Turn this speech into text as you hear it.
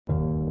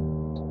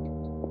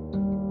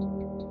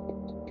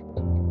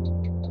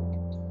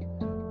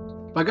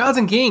By Gods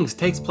and Kings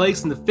takes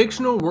place in the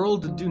fictional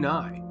world of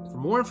Dunai. For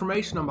more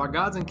information on By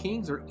Gods and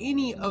Kings or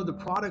any of the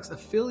products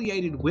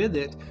affiliated with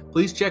it,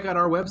 please check out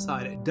our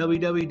website at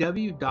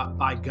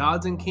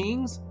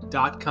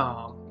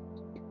www.bygodsandkings.com.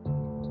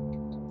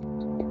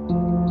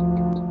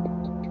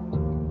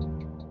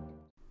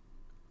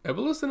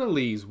 Ebolis and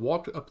Alyze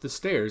walked up the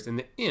stairs in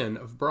the Inn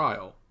of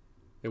Brile.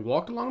 They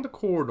walked along the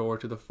corridor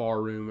to the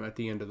far room at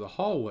the end of the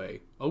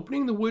hallway,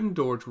 opening the wooden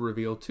door to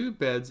reveal 2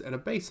 beds and a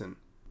basin.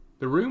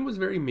 The room was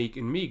very meek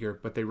and meager,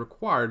 but they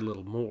required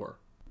little more.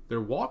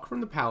 Their walk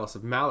from the palace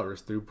of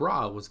Malorus through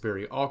Brile was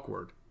very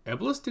awkward.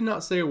 Ebolis did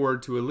not say a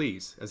word to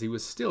Alyze, as he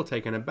was still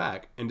taken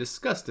aback and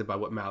disgusted by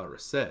what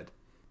Malorus said.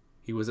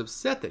 He was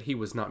upset that he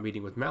was not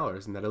meeting with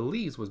Malorus and that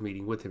Alyze was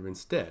meeting with him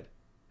instead.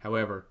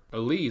 However,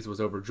 Alyze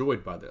was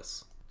overjoyed by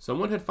this.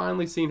 Someone had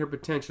finally seen her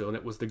potential, and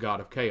it was the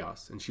God of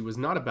Chaos, and she was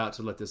not about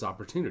to let this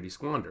opportunity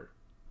squander.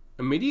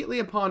 Immediately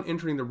upon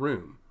entering the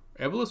room,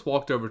 Ebolis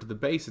walked over to the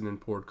basin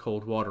and poured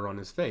cold water on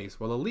his face,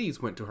 while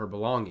Alyze went to her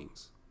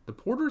belongings. The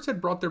porters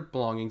had brought their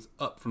belongings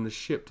up from the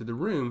ship to the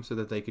room so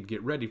that they could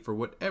get ready for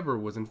whatever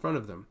was in front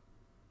of them.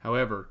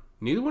 However,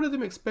 neither one of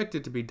them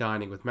expected to be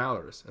dining with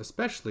Malorus,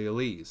 especially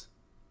Alyze.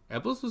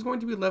 Ebolis was going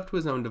to be left to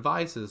his own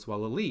devices, while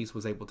Alyze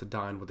was able to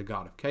dine with the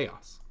God of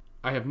Chaos.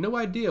 "I have no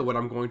idea what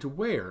I'm going to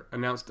wear,"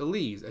 announced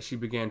Alyze as she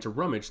began to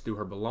rummage through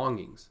her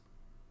belongings.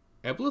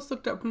 Ebolis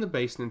looked up from the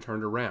basin and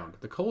turned around,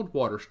 the cold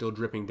water still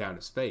dripping down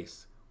his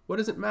face. "What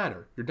does it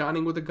matter? You're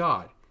dining with a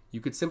god. You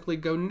could simply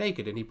go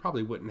naked and he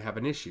probably wouldn't have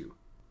an issue."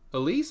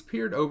 Alyze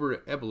peered over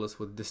at Ebolis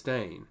with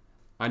disdain.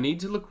 "I need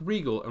to look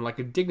regal and like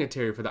a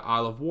dignitary for the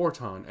Isle of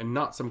Warton and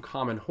not some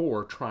common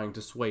whore trying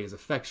to sway his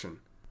affection.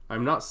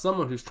 I'm not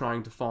someone who's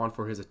trying to fawn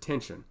for his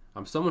attention.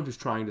 I'm someone who's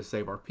trying to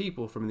save our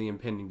people from the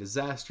impending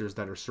disasters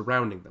that are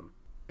surrounding them."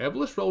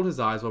 Ebolis rolled his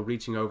eyes while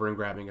reaching over and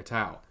grabbing a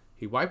towel.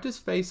 He wiped his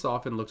face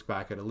off and looked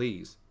back at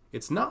Alyze.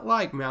 "It's not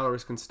like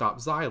Malorus can stop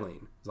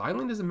Xylene.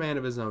 Xylene is a man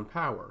of his own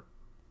power."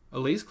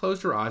 Alyze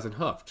closed her eyes and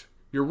huffed.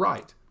 "You're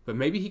right, but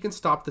maybe he can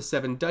stop the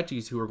 7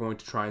 duchies who are going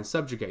to try and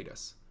subjugate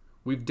us.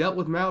 We've dealt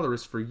with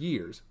Malorus for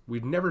years.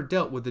 We've never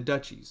dealt with the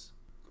duchies."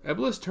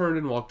 Ebolis turned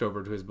and walked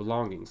over to his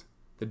belongings.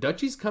 "The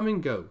duchies come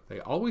and go. They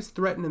always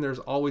threaten and there's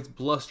always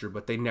bluster,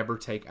 but they never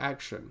take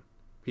action.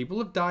 People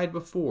have died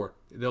before.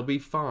 They'll be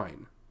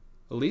fine."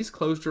 Alyze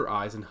closed her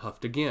eyes and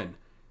huffed again.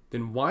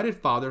 "Then why did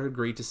Father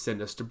agree to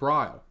send us to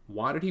Brile?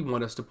 Why did he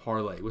want us to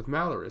parley with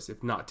Malorus,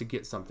 if not to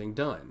get something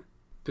done?"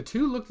 The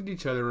two looked at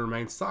each other and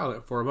remained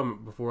silent for a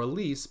moment before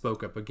Alyze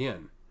spoke up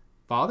again.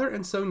 "Father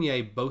and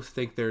Sonia both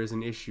think there is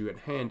an issue at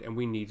hand and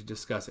we need to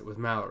discuss it with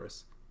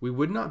Malorus. We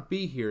would not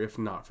be here if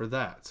not for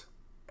that."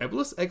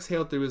 Ebolis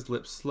exhaled through his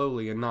lips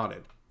slowly and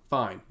nodded.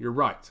 "Fine, you're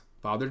right.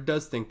 Father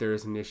does think there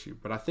is an issue,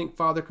 but I think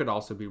Father could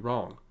also be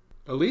wrong."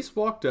 Alyze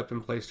walked up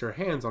and placed her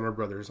hands on her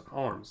brother's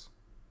arms.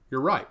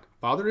 "You're right.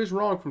 Father is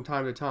wrong from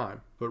time to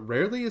time, but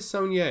rarely is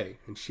Sonia,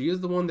 and she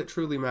is the one that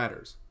truly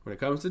matters. When it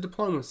comes to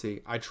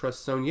diplomacy, I trust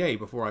Sonia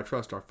before I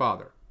trust our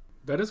father."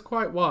 "That is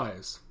quite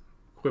wise,"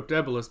 quipped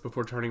Ebolis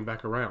before turning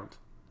back around.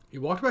 He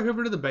walked back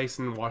over to the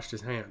basin and washed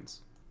his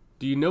hands.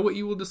 "Do you know what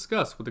you will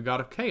discuss with the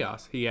God of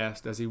Chaos?" he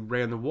asked as he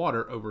ran the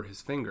water over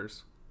his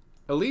fingers.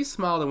 Alyze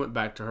smiled and went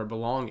back to her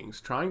belongings,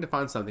 trying to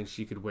find something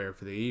she could wear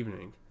for the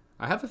evening.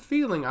 "I have a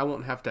feeling I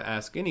won't have to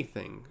ask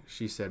anything,"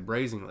 she said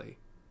brazenly.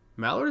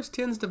 "Malorus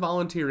tends to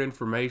volunteer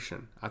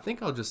information. I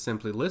think I'll just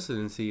simply listen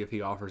and see if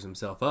he offers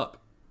himself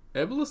up."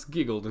 Ebolis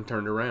giggled and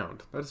turned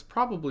around. "That is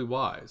probably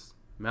wise.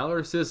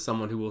 Malorus is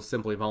someone who will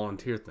simply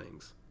volunteer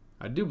things.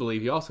 I do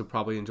believe he also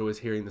probably enjoys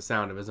hearing the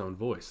sound of his own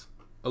voice."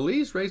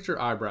 Alyze raised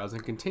her eyebrows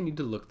and continued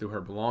to look through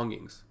her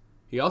belongings.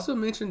 He also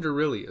mentioned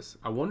Aurelius.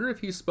 "I wonder if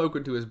he's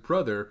spoken to his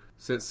brother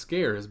since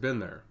Skaer has been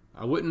there.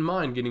 I wouldn't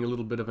mind getting a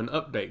little bit of an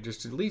update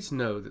just to at least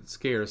know that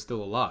Skaer is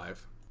still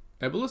alive."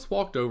 Ebolis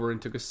walked over and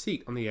took a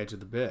seat on the edge of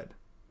the bed.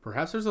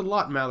 "Perhaps there's a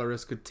lot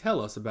Malorus could tell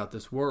us about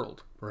this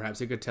world. Perhaps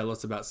he could tell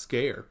us about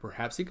Skaer.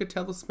 Perhaps he could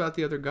tell us about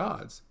the other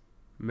gods.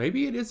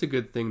 Maybe it is a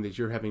good thing that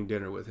you're having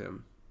dinner with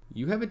him.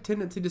 You have a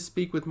tendency to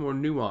speak with more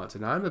nuance,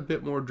 and I'm a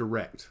bit more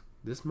direct.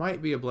 This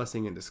might be a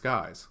blessing in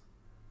disguise."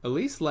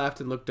 Alyze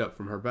laughed and looked up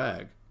from her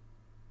bag.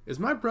 "Is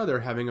my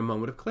brother having a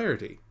moment of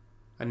clarity?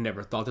 I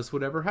never thought this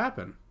would ever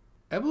happen."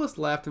 Ebolis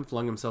laughed and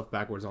flung himself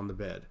backwards on the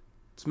bed.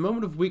 "It's a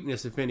moment of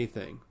weakness, if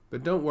anything,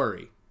 but don't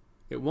worry.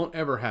 It won't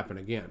ever happen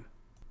again."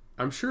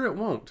 "I'm sure it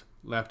won't,"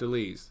 laughed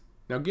Alyze.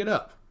 "Now get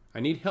up.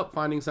 I need help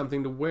finding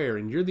something to wear,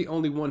 and you're the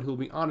only one who'll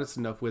be honest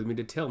enough with me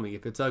to tell me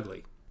if it's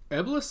ugly."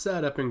 Ebolis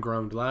sat up and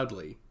groaned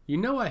loudly. "You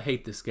know I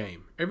hate this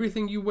game.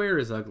 Everything you wear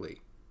is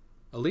ugly."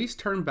 Alyze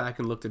turned back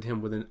and looked at him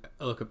with a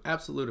look of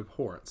absolute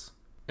abhorrence.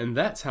 "And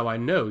that's how I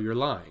know you're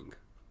lying."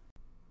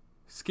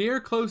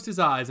 Skaer closed his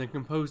eyes and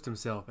composed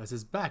himself as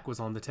his back was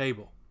on the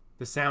table.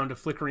 The sound of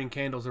flickering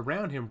candles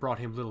around him brought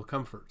him little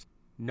comfort.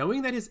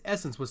 Knowing that his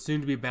essence was soon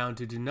to be bound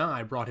to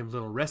Dunai brought him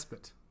little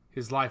respite.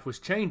 His life was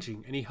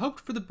changing, and he hoped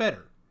for the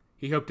better.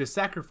 He hoped his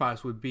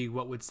sacrifice would be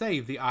what would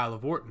save the Isle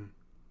of Warton.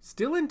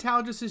 Still in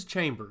Talgis's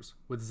chambers,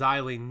 with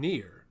Xylene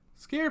near,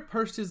 Skaer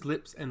pursed his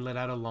lips and let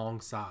out a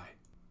long sigh.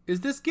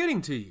 "Is this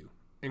getting to you?"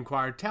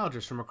 inquired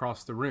Talgus from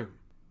across the room.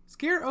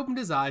 Skaer opened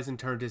his eyes and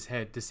turned his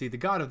head to see the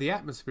god of the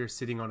atmosphere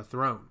sitting on a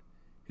throne.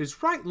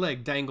 His right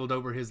leg dangled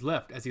over his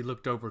left as he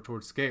looked over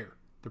toward Skaer.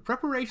 The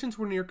preparations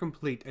were near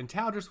complete, and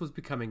Talgus was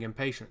becoming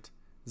impatient.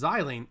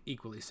 Xylene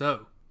equally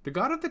so. The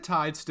god of the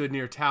tide stood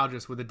near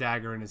Talgus with a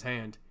dagger in his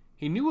hand.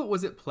 He knew what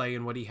was at play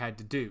and what he had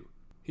to do.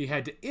 He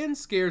had to end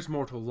Skaer's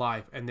mortal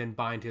life and then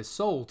bind his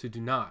soul to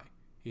Dunai.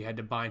 He had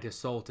to bind his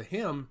soul to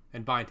him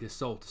and bind his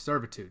soul to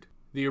servitude.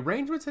 The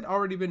arrangements had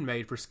already been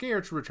made for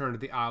Skaer to return to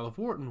the Isle of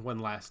Warton one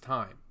last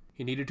time.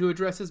 He needed to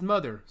address his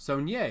mother,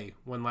 Sonye,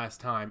 one last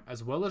time,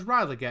 as well as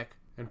Rylagek,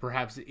 and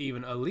perhaps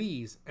even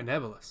Alyze and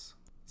Ebolis.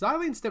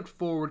 Xylene stepped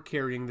forward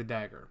carrying the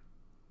dagger.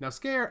 Now,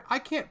 Skaer, I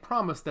can't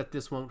promise that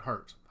this won't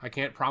hurt. I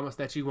can't promise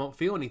that you won't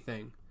feel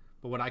anything.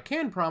 But what I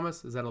can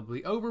promise is that it'll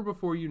be over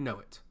before you know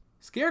it.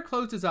 Skaer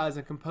closed his eyes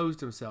and composed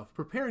himself,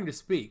 preparing to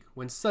speak,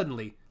 when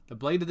suddenly the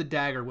blade of the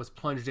dagger was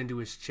plunged into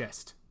his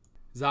chest.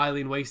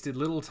 Xylene wasted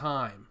little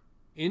time,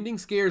 ending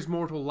Skaer's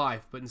mortal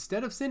life, but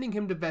instead of sending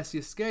him to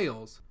Vesia's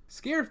scales,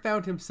 Skaer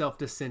found himself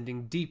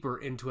descending deeper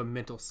into a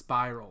mental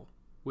spiral.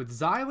 With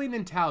Xylene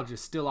and Talgus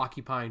still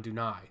occupying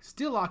Dunai,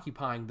 still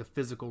occupying the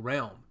physical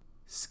realm,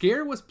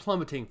 Skaer was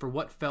plummeting for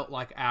what felt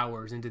like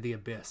hours into the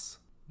abyss.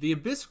 The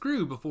abyss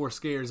grew before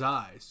Skaer's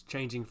eyes,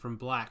 changing from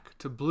black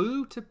to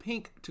blue to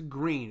pink to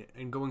green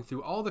and going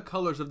through all the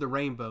colors of the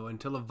rainbow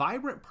until a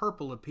vibrant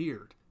purple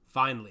appeared.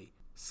 Finally,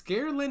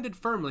 Skaer landed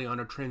firmly on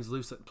a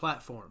translucent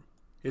platform.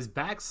 His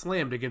back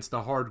slammed against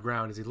the hard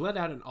ground as he let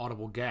out an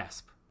audible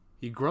gasp.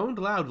 He groaned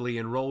loudly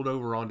and rolled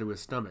over onto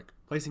his stomach,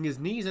 placing his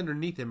knees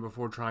underneath him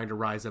before trying to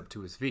rise up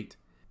to his feet.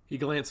 He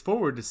glanced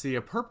forward to see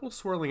a purple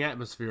swirling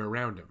atmosphere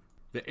around him.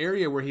 The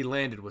area where he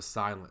landed was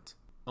silent.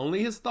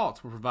 Only his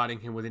thoughts were providing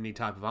him with any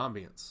type of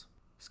ambience.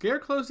 Skaer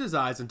closed his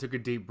eyes and took a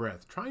deep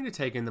breath, trying to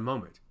take in the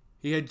moment.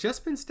 He had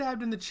just been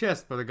stabbed in the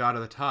chest by the god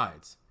of the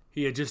tides.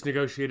 He had just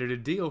negotiated a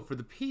deal for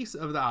the peace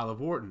of the Isle of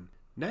Warton.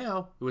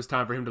 Now, it was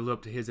time for him to live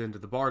up to his end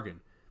of the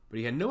bargain, but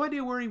he had no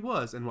idea where he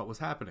was and what was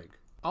happening.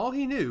 All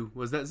he knew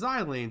was that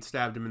Xylene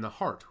stabbed him in the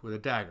heart with a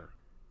dagger.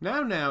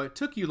 Now, it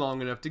took you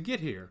long enough to get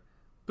here,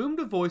 boomed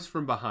a voice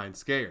from behind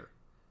Skaer.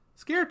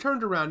 Skaer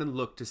turned around and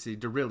looked to see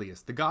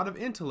Durillius, the god of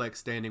intellect,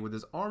 standing with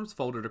his arms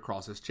folded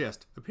across his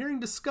chest, appearing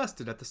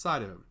disgusted at the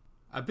sight of him.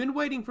 I've been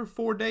waiting for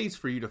 4 days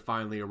for you to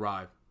finally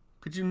arrive.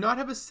 Could you not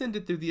have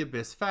ascended through the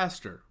abyss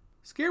faster?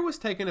 Skaer was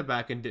taken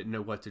aback and didn't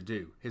know what to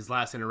do. His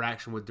last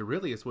interaction with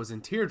Durillius was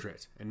in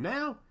Teardrit, and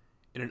now,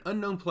 in an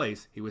unknown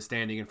place, he was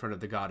standing in front of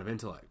the god of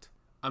intellect.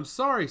 I'm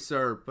sorry,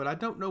 sir, but I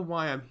don't know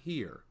why I'm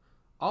here.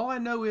 All I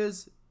know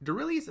is,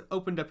 Durillius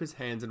opened up his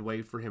hands and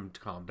waved for him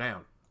to calm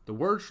down. The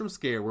words from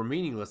Skaer were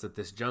meaningless at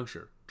this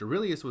juncture.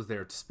 Durillius was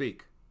there to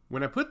speak.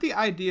 When I put the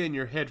idea in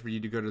your head for you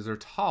to go to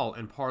Zertal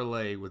and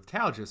parley with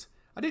Talgus,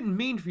 I didn't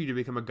mean for you to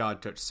become a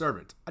god-touched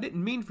servant. I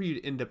didn't mean for you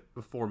to end up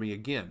before me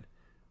again.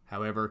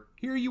 However,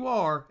 here you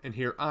are, and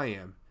here I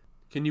am.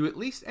 Can you at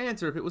least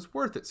answer if it was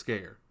worth it,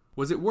 Skaer?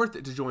 Was it worth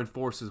it to join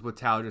forces with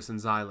Talgus and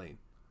Xylene?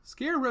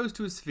 Skaer rose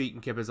to his feet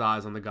and kept his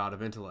eyes on the god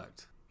of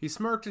intellect. He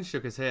smirked and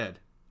shook his head.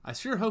 I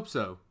sure hope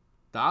so.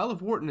 The Isle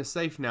of Warton is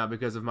safe now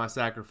because of my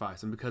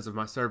sacrifice and because of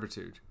my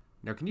servitude.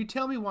 Now can you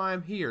tell me why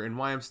I'm here and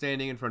why I'm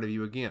standing in front of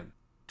you again?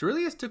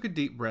 Durillius took a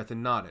deep breath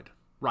and nodded.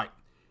 Right.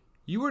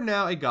 You are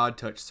now a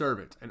god-touched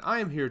servant, and I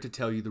am here to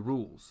tell you the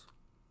rules.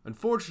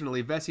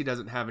 Unfortunately, Vesia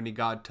doesn't have any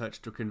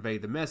god-touch to convey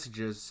the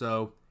messages,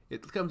 so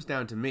it comes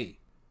down to me.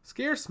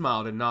 Skaer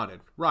smiled and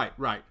nodded. Right.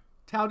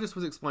 Talgus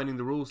was explaining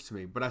the rules to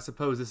me, but I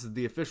suppose this is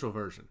the official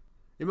version.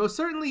 It most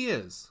certainly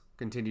is,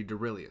 continued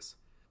Durillius.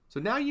 So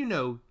now you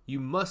know you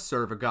must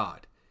serve a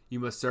god. You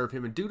must serve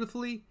him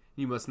dutifully,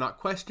 you must not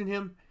question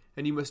him,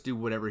 and you must do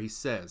whatever he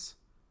says.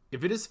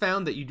 If it is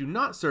found that you do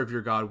not serve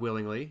your god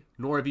willingly,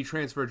 nor have you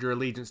transferred your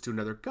allegiance to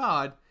another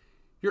god,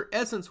 your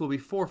essence will be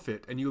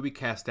forfeit and you will be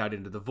cast out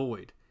into the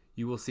void.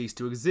 You will cease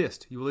to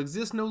exist. You will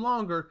exist no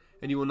longer,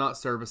 and you will not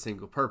serve a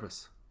single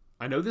purpose.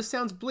 I know this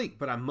sounds bleak,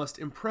 but I must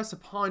impress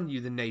upon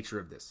you the nature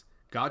of this.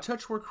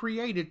 God-touch were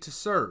created to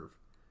serve.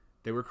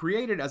 They were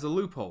created as a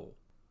loophole.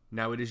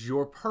 Now it is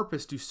your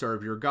purpose to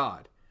serve your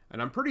god,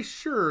 and I'm pretty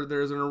sure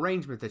there is an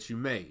arrangement that you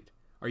made.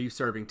 Are you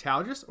serving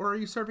Talgus or are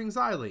you serving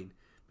Xylene?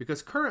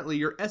 Because currently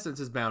your essence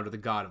is bound to the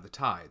god of the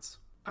tides.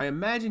 I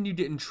imagine you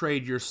didn't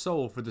trade your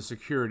soul for the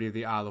security of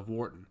the Isle of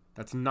Warton.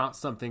 That's not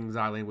something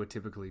Xylene would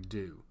typically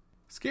do.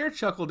 Skaer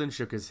chuckled and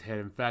shook his head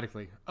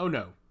emphatically. Oh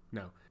no.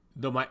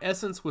 Though my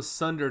essence was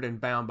sundered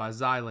and bound by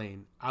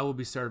Xylene, I will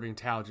be serving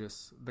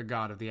Talgus, the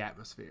god of the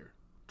atmosphere.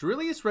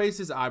 Durillius raised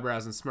his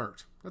eyebrows and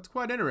smirked. That's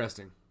quite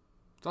interesting.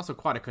 It's also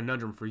quite a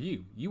conundrum for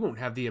you. You won't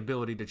have the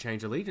ability to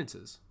change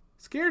allegiances.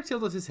 Skaer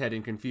tilted his head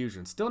in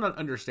confusion, still not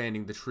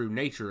understanding the true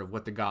nature of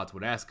what the gods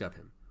would ask of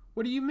him.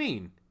 What do you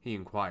mean? He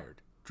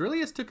inquired.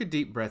 Durillius took a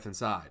deep breath and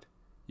sighed.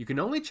 You can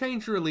only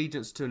change your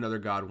allegiance to another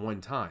god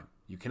one time.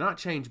 You cannot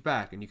change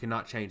back, and you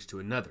cannot change to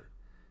another.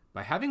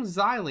 By having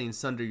Xylene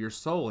sunder your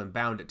soul and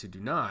bound it to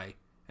Dunai,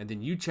 and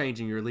then you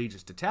changing your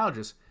allegiance to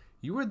Talgus,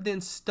 you are then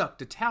stuck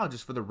to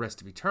Talgus for the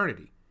rest of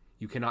eternity.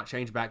 You cannot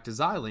change back to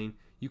Xylene.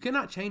 You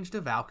cannot change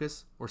to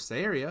Valkus, or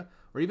Saeria,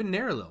 or even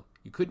Nerilo.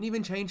 You couldn't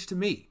even change to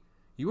me.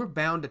 You are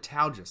bound to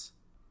Talgus.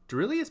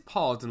 Duilius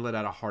paused and let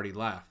out a hearty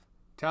laugh.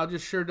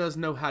 Talgus sure does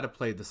know how to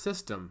play the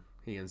system,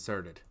 he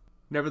inserted.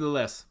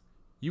 Nevertheless,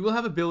 you will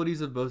have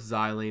abilities of both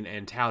Xylene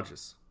and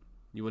Talgus.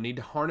 You will need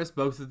to harness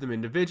both of them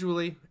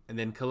individually and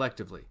then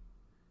collectively.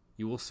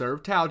 You will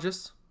serve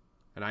Talgus,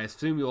 and I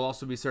assume you'll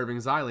also be serving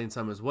Xylene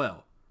some as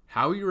well.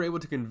 How you were able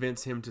to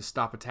convince him to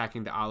stop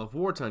attacking the Isle of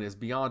Warton is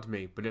beyond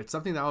me, but it's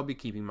something that I'll be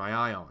keeping my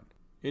eye on.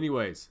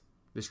 Anyways,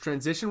 this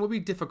transition will be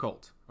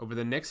difficult. Over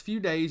the next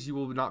few days, you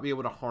will not be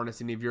able to harness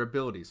any of your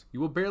abilities. You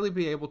will barely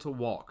be able to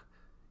walk.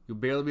 You'll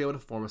barely be able to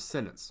form a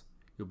sentence.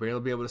 You'll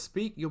barely be able to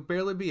speak. You'll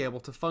barely be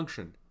able to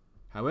function.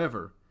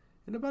 However,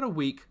 in about a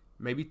week,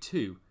 maybe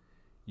 2,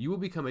 you will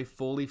become a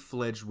fully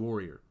fledged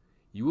warrior.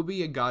 You will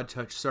be a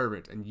God-touched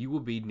servant, and you will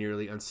be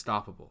nearly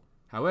unstoppable.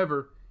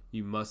 However,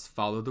 you must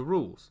follow the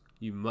rules.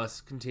 You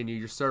must continue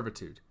your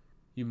servitude.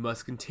 You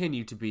must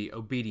continue to be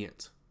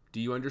obedient. Do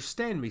you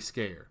understand me,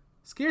 Skaer?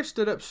 Skaer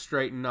stood up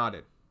straight and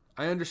nodded.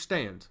 I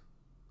understand.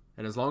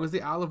 And as long as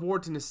the Isle of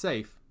Warton is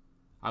safe,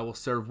 I will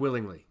serve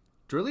willingly.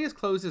 Duilius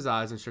closed his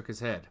eyes and shook his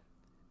head.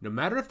 No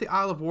matter if the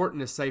Isle of Warton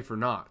is safe or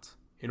not,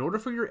 in order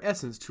for your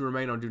essence to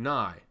remain on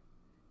Dunai,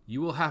 you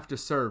will have to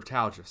serve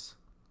Talgus.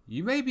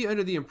 You may be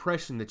under the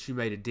impression that you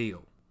made a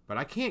deal, but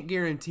I can't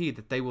guarantee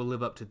that they will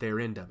live up to their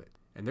end of it.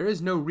 And there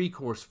is no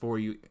recourse for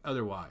you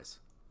otherwise.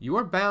 You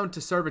are bound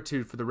to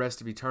servitude for the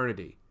rest of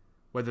eternity,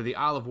 whether the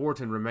Isle of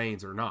Warton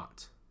remains or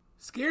not.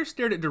 Skaer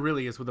stared at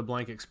Duilius with a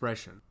blank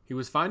expression. He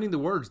was finding the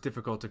words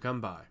difficult to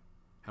come by.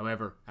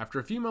 However, after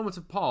a few moments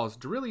of pause,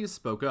 Duilius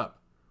spoke up.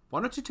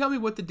 Why don't you tell me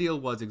what the deal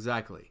was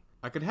exactly?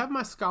 I could have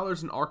my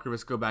scholars and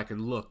archivists go back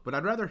and look, but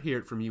I'd rather hear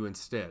it from you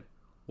instead.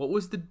 What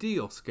was the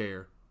deal,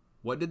 Skaer?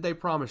 What did they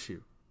promise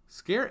you?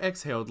 Skaer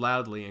exhaled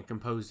loudly and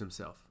composed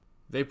himself.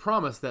 They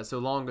promised that so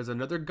long as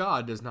another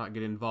god does not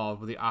get involved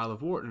with the Isle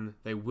of Warton,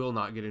 they will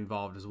not get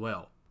involved as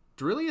well.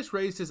 Duilius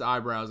raised his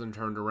eyebrows and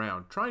turned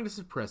around, trying to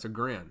suppress a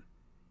grin.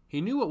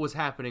 He knew what was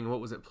happening and what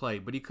was at play,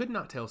 but he could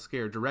not tell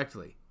Skaer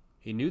directly.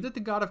 He knew that the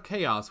god of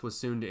chaos was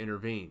soon to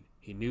intervene.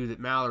 He knew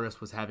that Malorus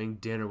was having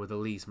dinner with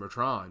Alyze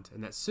Mertrand,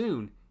 and that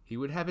soon he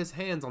would have his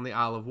hands on the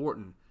Isle of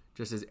Warton,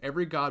 just as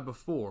every god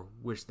before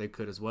wished they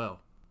could as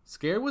well.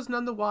 Skaer was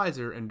none the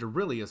wiser, and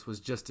Duilius was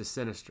just as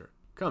sinister.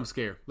 Come,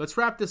 Skaer, let's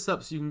wrap this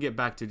up so you can get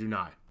back to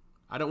Dunai.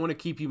 I don't want to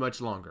keep you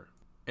much longer.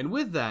 And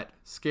with that,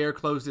 Skaer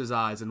closed his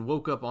eyes and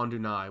woke up on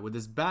Dunai with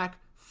his back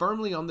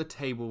firmly on the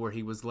table where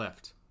he was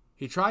left.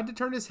 He tried to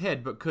turn his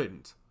head but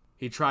couldn't.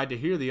 He tried to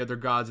hear the other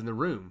gods in the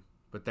room,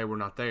 but they were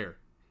not there.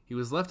 He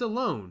was left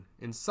alone,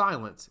 in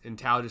silence, in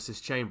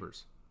Talgus'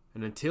 chambers.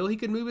 And until he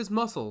could move his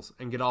muscles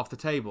and get off the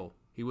table,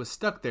 he was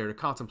stuck there to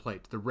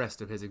contemplate the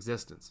rest of his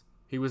existence.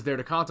 He was there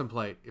to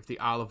contemplate if the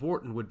Isle of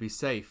Warton would be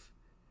safe,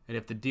 and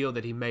if the deal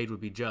that he made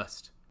would be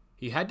just.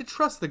 He had to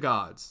trust the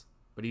gods,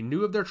 but he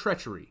knew of their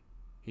treachery.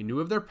 He knew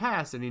of their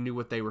past, and he knew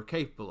what they were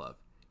capable of.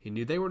 He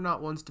knew they were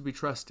not ones to be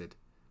trusted.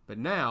 But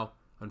now,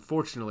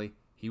 unfortunately,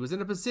 he was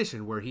in a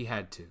position where he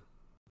had to.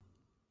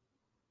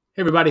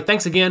 Hey everybody,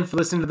 thanks again for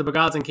listening to the By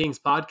Gods and Kings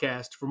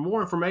podcast. For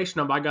more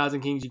information on By Gods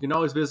and Kings, you can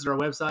always visit our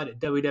website at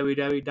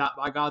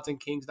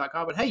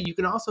www.bygodsandkings.com. But hey, you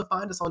can also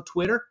find us on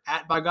Twitter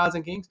at By Gods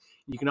and Kings.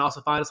 You can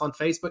also find us on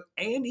Facebook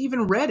and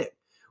even Reddit.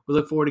 We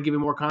look forward to giving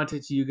more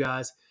content to you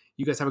guys.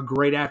 You guys have a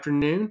great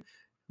afternoon.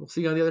 We'll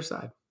see you on the other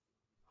side.